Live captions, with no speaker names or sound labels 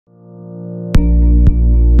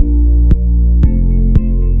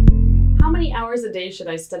hours a day should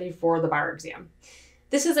I study for the bar exam?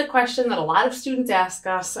 This is a question that a lot of students ask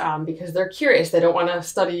us because they're curious. They don't want to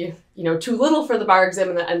study, too little for the bar exam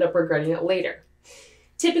and then end up regretting it later.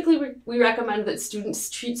 Typically, we recommend that students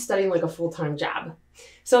treat studying like a full-time job.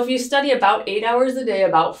 So if you study about 8 hours a day,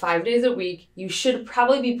 about 5 days a week, you should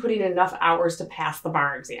probably be putting enough hours to pass the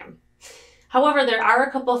bar exam. However, there are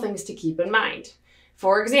a couple things to keep in mind.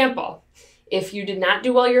 For example, if you did not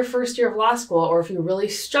do well your first year of law school, or if you really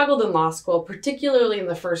struggled in law school, particularly in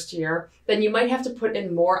the first year, then you might have to put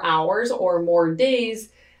in more hours or more days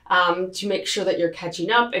to make sure that you're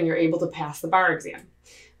catching up and you're able to pass the bar exam.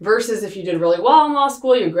 Versus if you did really well in law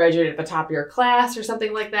school, you graduated at the top of your class or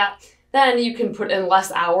something like that, then you can put in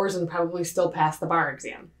less hours and probably still pass the bar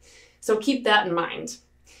exam. So keep that in mind.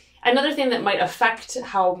 Another thing that might affect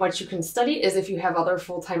how much you can study is if you have other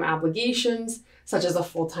full-time obligations, such as a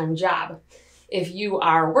full-time job. If you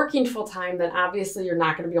are working full-time, then obviously you're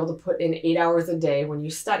not going to be able to put in 8 hours a day when you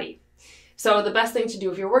study. So the best thing to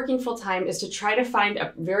do if you're working full-time is to try to find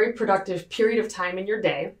a very productive period of time in your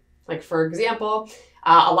day. Like for example,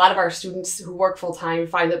 a lot of our students who work full-time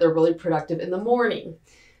find that they're really productive in the morning.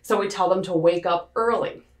 So we tell them to wake up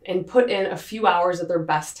early and put in a few hours at their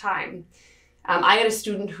best time. I had a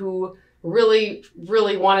student who really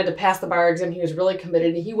wanted to pass the bar exam. He was really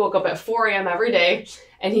committed. He woke up at 4 a.m. every day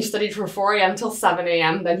and he studied from 4 a.m. till 7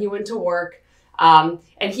 a.m. Then he went to work and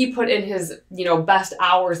he put in his best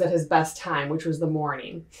hours at his best time, which was the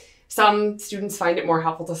morning. Some students find it more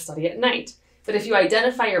helpful to study at night. But if you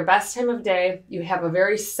identify your best time of day, you have a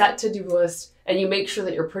very set to-do list, and you make sure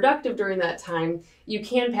that you're productive during that time, you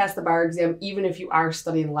can pass the bar exam even if you are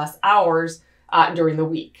studying less hours during the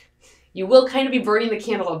week. You will kind of be burning the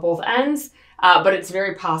candle at both ends, but it's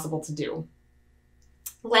very possible to do.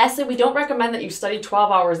 Lastly, we don't recommend that you study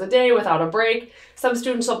 12 hours a day without a break. Some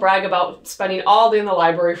students will brag about spending all day in the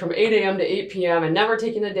library from 8 a.m. to 8 p.m. and never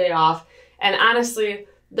taking a day off. And honestly,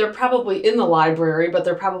 they're probably in the library, but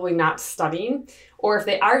they're probably not studying. Or if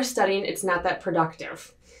they are studying, it's not that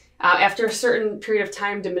productive. After a certain period of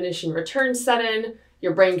time, diminishing returns set in.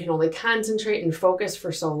 Your brain can only concentrate and focus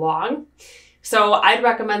for so long. So I'd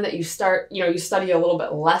recommend that you you study a little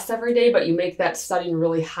bit less every day, but you make that studying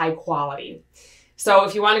really high quality. So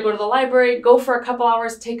if you want to go to the library, go for a couple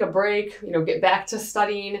hours, take a break, get back to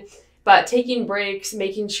studying. But taking breaks,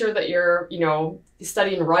 making sure that you're,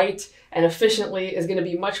 studying right and efficiently is going to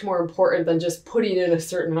be much more important than just putting in a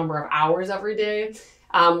certain number of hours every day,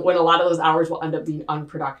 when a lot of those hours will end up being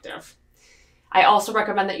unproductive. I also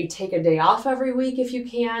recommend that you take a day off every week if you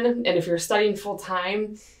can. And if you're studying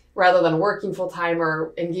full-time, rather than working full-time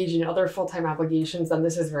or engaging in other full-time obligations, then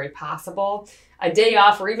this is very possible. A day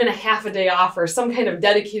off or even a half a day off or some kind of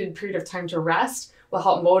dedicated period of time to rest will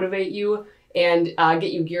help motivate you and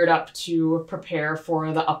get you geared up to prepare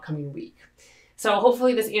for the upcoming week. So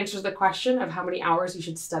hopefully this answers the question of how many hours you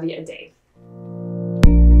should study a day.